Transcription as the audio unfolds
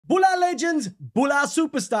legends, Bulla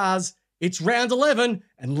superstars. It's round 11,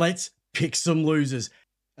 and let's pick some losers.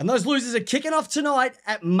 And those losers are kicking off tonight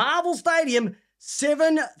at Marvel Stadium,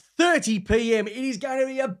 7:30 p.m. It is going to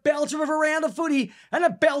be a belter of a round of footy and a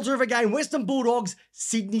belter of a game. Western Bulldogs,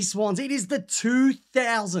 Sydney Swans. It is the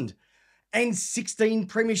 2016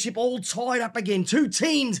 Premiership all tied up again. Two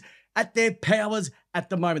teams at their powers at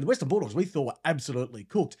the moment. The Western Bulldogs we thought were absolutely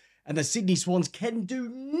cooked, and the Sydney Swans can do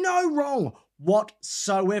no wrong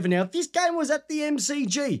whatsoever. Now, if this game was at the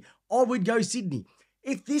MCG, I would go Sydney.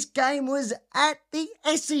 If this game was at the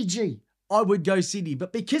SCG, I would go Sydney.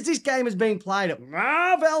 But because this game is being played at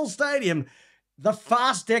Marvel Stadium, the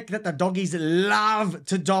fast deck that the doggies love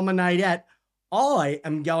to dominate at, I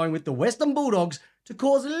am going with the Western Bulldogs to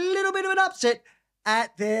cause a little bit of an upset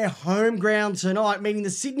at their home ground tonight, meaning the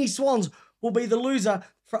Sydney Swans will be the loser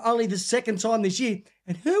for only the second time this year.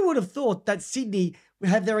 And who would have thought that Sydney would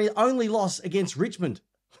have their only loss against Richmond?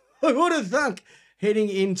 Who would have thunk? Heading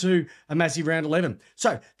into a massive round 11.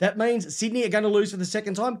 So that means Sydney are going to lose for the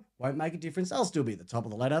second time. Won't make a difference. They'll still be at the top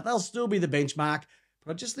of the ladder. They'll still be the benchmark.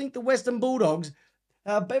 But I just think the Western Bulldogs,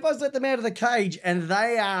 Bevo's let them out of the cage and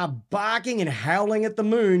they are barking and howling at the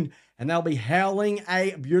moon, and they'll be howling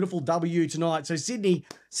a beautiful W tonight. So Sydney,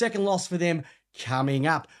 second loss for them coming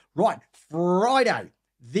up. Right, Friday,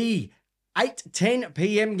 the 8:10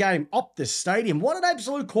 p.m. game, Optus Stadium. What an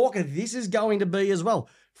absolute corker this is going to be as well.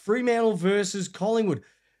 Fremantle versus Collingwood.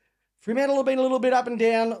 Fremantle have been a little bit up and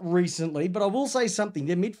down recently, but I will say something.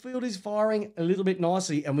 Their midfield is firing a little bit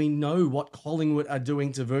nicely, and we know what Collingwood are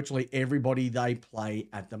doing to virtually everybody they play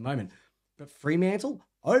at the moment. But Fremantle,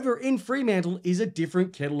 over in Fremantle, is a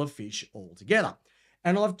different kettle of fish altogether.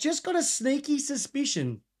 And I've just got a sneaky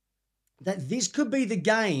suspicion that this could be the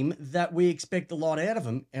game that we expect a lot out of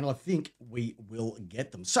them, and I think we will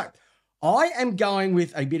get them. So I am going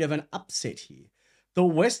with a bit of an upset here. The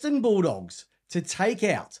Western Bulldogs to take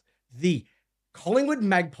out the Collingwood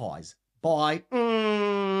Magpies by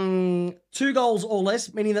 2 goals or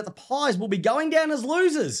less, meaning that the Pies will be going down as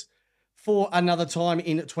losers for another time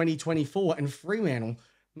in 2024, and Fremantle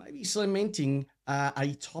maybe cementing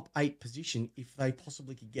a top 8 position if they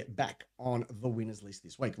possibly could get back on the winners list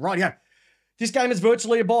this week. Rightio. This game is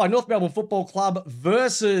virtually a bye. North Melbourne Football Club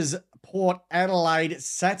versus Port Adelaide,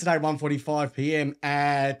 Saturday, 1:45 p.m.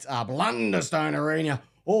 at Blunderstone Arena,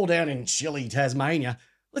 all down in chilly Tasmania.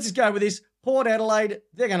 Let's just go with this. Port Adelaide,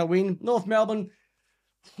 they're going to win. North Melbourne,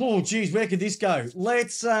 oh, geez, where could this go?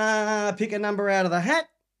 Let's pick a number out of the hat.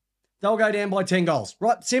 They'll go down by 10 goals.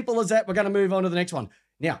 Right, simple as that. We're going to move on to the next one.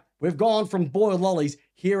 Now, we've gone from boiled lollies.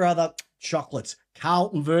 Here are the chocolates.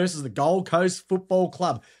 Carlton versus the Gold Coast Football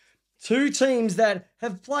Club. Two teams that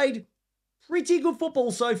have played pretty good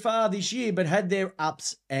football so far this year, but had their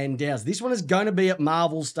ups and downs. This one is going to be at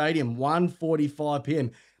Marvel Stadium, 1:45 p.m.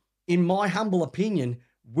 In my humble opinion,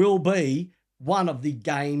 will be one of the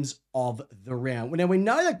games of the round. Now, we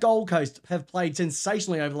know that Gold Coast have played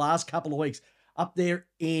sensationally over the last couple of weeks up there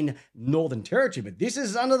in Northern Territory, but this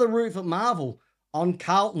is under the roof at Marvel on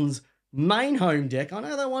Carlton's main home deck. I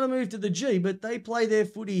know they want to move to the G, but they play their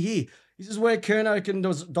footy here. This is where Curnow can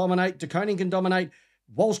dominate, De Koning can dominate,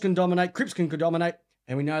 Walsh can dominate, Cripps can dominate,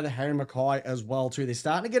 and we know the Harry Mackay as well too. They're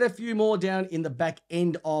starting to get a few more down in the back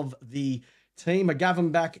end of the team.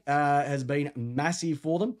 McGovern back has been massive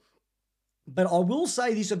for them. But I will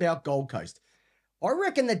say this about Gold Coast. I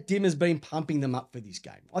reckon that Dim has been pumping them up for this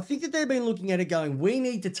game. I think that they've been looking at it going, we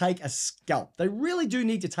need to take a scalp. They really do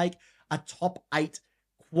need to take a top 8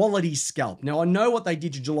 quality scalp. Now, I know what they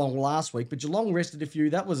did to Geelong last week, but Geelong rested a few.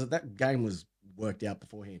 That game was worked out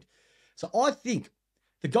beforehand. So I think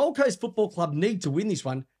the Gold Coast Football Club need to win this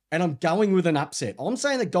one, and I'm going with an upset. I'm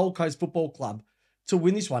saying the Gold Coast Football Club to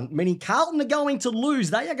win this one, meaning Carlton are going to lose.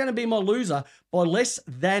 They are going to be my loser by less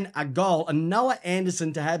than a goal. And Noah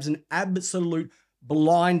Anderson to have an absolute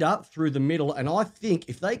blinder through the middle. And I think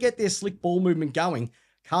if they get their slick ball movement going,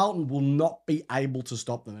 Carlton will not be able to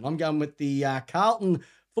stop them. And I'm going with the Carlton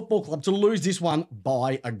Football Club to lose this one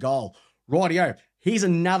by a goal. Rightio. Here's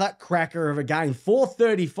another cracker of a game.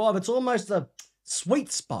 4:35. It's almost a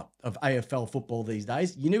sweet spot of AFL football these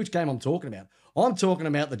days. You know which game I'm talking about. I'm talking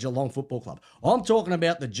about the Geelong Football Club. I'm talking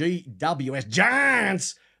about the GWS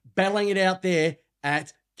Giants battling it out there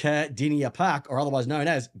at Cardinia Park, or otherwise known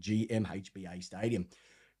as GMHBA Stadium.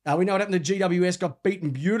 We know what happened. The GWS got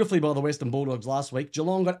beaten beautifully by the Western Bulldogs last week.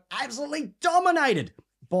 Geelong got absolutely dominated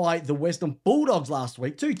by the Western Bulldogs last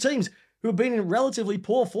week. Two teams who have been in relatively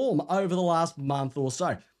poor form over the last month or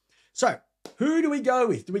so. So, who do we go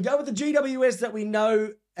with? Do we go with the GWS that we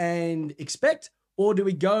know and expect? Or do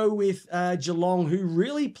we go with Geelong, who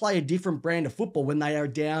really play a different brand of football when they are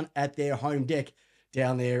down at their home deck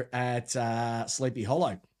down there at Sleepy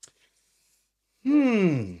Hollow.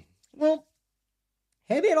 Well,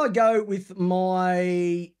 how about I go with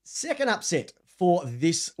my second upset for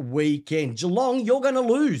this weekend? Geelong, you're going to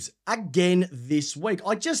lose again this week.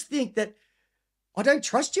 I just think that I don't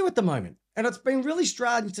trust you at the moment. And it's been really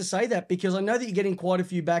strange to say that because I know that you're getting quite a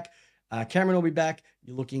few back. Cameron will be back.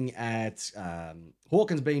 You're looking at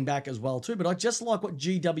Hawkins being back as well too. But I just like what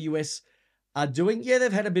GWS are doing. Yeah,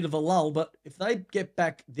 they've had a bit of a lull, but if they get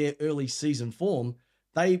back their early season form,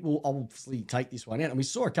 they will obviously take this one out. And we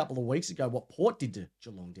saw a couple of weeks ago what Port did to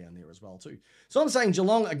Geelong down there as well too. So I'm saying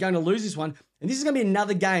Geelong are going to lose this one. And this is going to be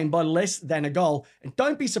another game by less than a goal. And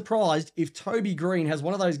don't be surprised if Toby Green has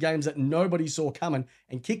one of those games that nobody saw coming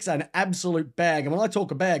and kicks an absolute bag. And when I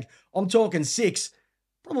talk a bag, I'm talking 6.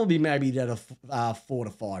 Probably maybe that a 4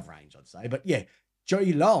 to 5 range, I'd say. But yeah,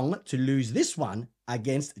 Geelong to lose this one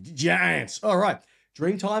against the Giants. All right,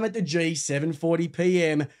 dream time at the G, 7:40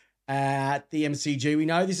 p.m. at the MCG. We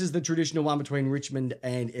know this is the traditional one between Richmond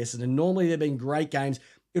and Essendon. Normally, they've been great games.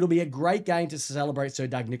 It'll be a great game to celebrate Sir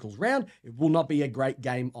Doug Nicholls' round. It will not be a great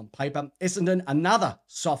game on paper. Essendon, another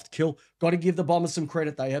soft kill. Got to give the Bombers some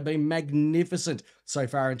credit. They have been magnificent so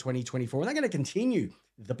far in 2024. And they're going to continue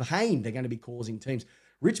the pain they're going to be causing teams.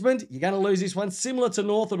 Richmond, you're going to lose this one. Similar to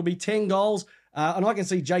North, it'll be 10 goals. And I can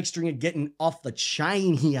see Jake Stringer getting off the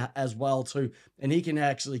chain here as well too. And he can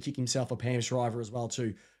actually kick himself a Pam Shriver as well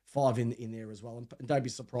too. 5 in there as well. And don't be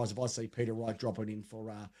surprised if I see Peter Wright dropping in for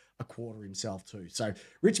a quarter himself too. So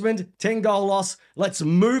Richmond, 10-goal loss. Let's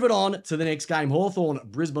move it on to the next game. Hawthorn,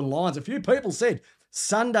 Brisbane Lions. A few people said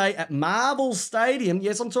Sunday at Marvel Stadium.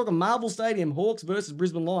 Yes, I'm talking Marvel Stadium. Hawks versus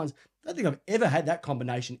Brisbane Lions. I don't think I've ever had that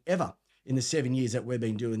combination ever in the 7 years that we've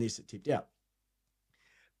been doing this at Tipped Out.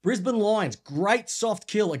 Brisbane Lions, great soft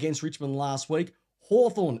kill against Richmond last week.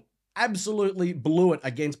 Hawthorn absolutely blew it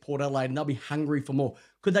against Port Adelaide, and they'll be hungry for more.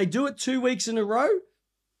 Could they do it 2 weeks in a row?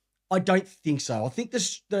 I don't think so. I think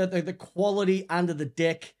the quality under the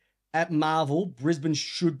deck at Marvel, Brisbane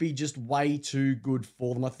should be just way too good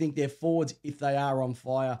for them. I think their forwards, if they are on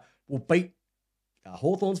fire, will beat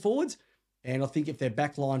Hawthorn's forwards. And I think if they're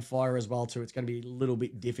backline fire as well too, it's going to be a little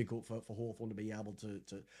bit difficult for Hawthorn to be able to.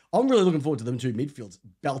 I'm really looking forward to them two midfields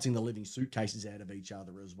belting the living suitcases out of each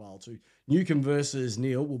other as well too. Newcombe versus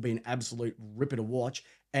Neil will be an absolute ripper to watch.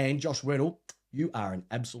 And Josh Weddle, you are an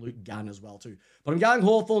absolute gun as well too. But I'm going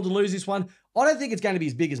Hawthorn to lose this one. I don't think it's going to be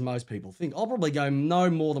as big as most people think. I'll probably go no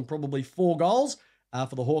more than probably 4 goals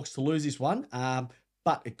for the Hawks to lose this one.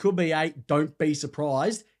 But it could be 8. Don't be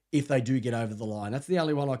surprised if they do get over the line. That's the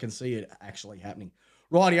only one I can see it actually happening.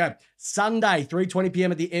 Rightio. Sunday, 3:20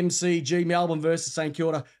 p.m. at the MCG, Melbourne versus St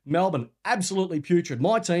Kilda. Melbourne, absolutely putrid.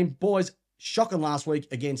 My team, boys, shocking last week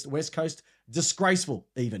against West Coast. Disgraceful,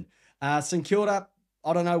 even. St Kilda,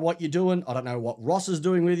 I don't know what you're doing. I don't know what Ross is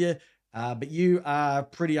doing with you. But you are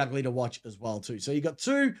pretty ugly to watch as well, too. So you've got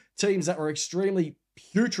 2 teams that were extremely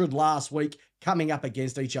putrid last week coming up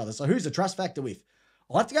against each other. So who's the trust factor with?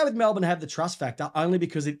 I'll have to go with Melbourne to have the trust factor only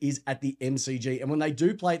because it is at the MCG. And when they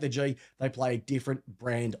do play at the G, they play a different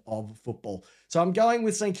brand of football. So I'm going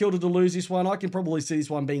with St Kilda to lose this one. I can probably see this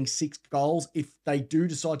one being 6 goals if they do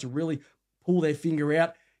decide to really pull their finger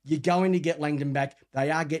out. You're going to get Langdon back. They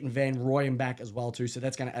are getting Van Rooyen back as well too. So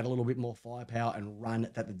that's going to add a little bit more firepower and run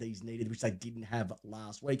that the D's needed, which they didn't have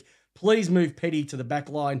last week. Please move Petty to the back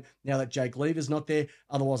line now that Jake Lever's not there.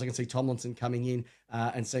 Otherwise, I can see Tomlinson coming in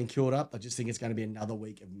and St Kilda. I just think it's going to be another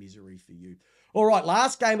week of misery for you. All right,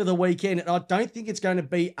 last game of the weekend. And I don't think it's going to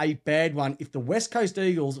be a bad one. If the West Coast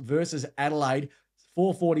Eagles versus Adelaide,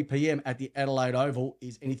 4:40 p.m. at the Adelaide Oval,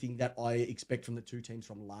 is anything that I expect from the 2 teams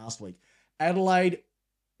from last week. Adelaide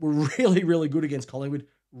were really, really good against Collingwood.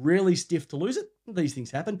 Really stiff to lose it. These things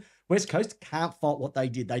happen. West Coast can't fault what they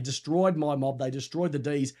did. They destroyed my mob. They destroyed the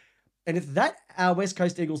Ds. And if that West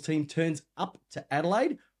Coast Eagles team turns up to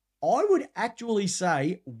Adelaide, I would actually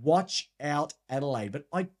say watch out Adelaide.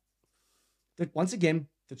 But once again,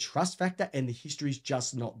 the trust factor and the history is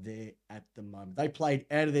just not there at the moment. They played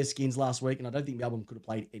out of their skins last week, and I don't think Melbourne could have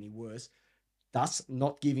played any worse. Thus,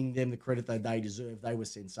 not giving them the credit that they deserve. They were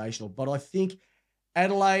sensational. But I think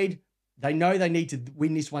Adelaide, they know they need to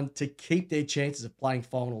win this one to keep their chances of playing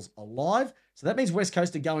finals alive. So that means West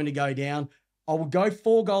Coast are going to go down. I will go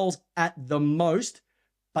 4 goals at the most,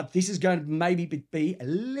 but this is going to maybe be a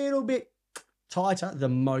little bit tighter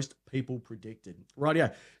than most people predicted.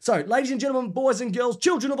 Rightio. So, ladies and gentlemen, boys and girls,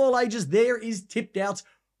 children of all ages, there is Tipped Out's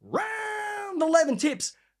round 11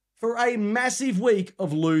 tips for a massive week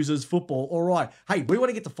of losers football. All right. Hey, we want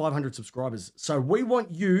to get to 500 subscribers. So we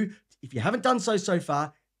want you, if you haven't done so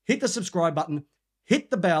far, hit the subscribe button,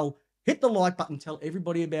 hit the bell, hit Hit the like button. Tell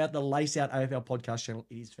everybody about the Lace Out AFL podcast channel.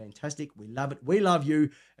 It is fantastic. We love it. We love you.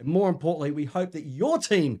 And more importantly, we hope that your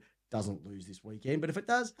team doesn't lose this weekend. But if it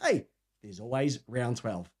does, hey, there's always round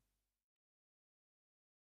 12.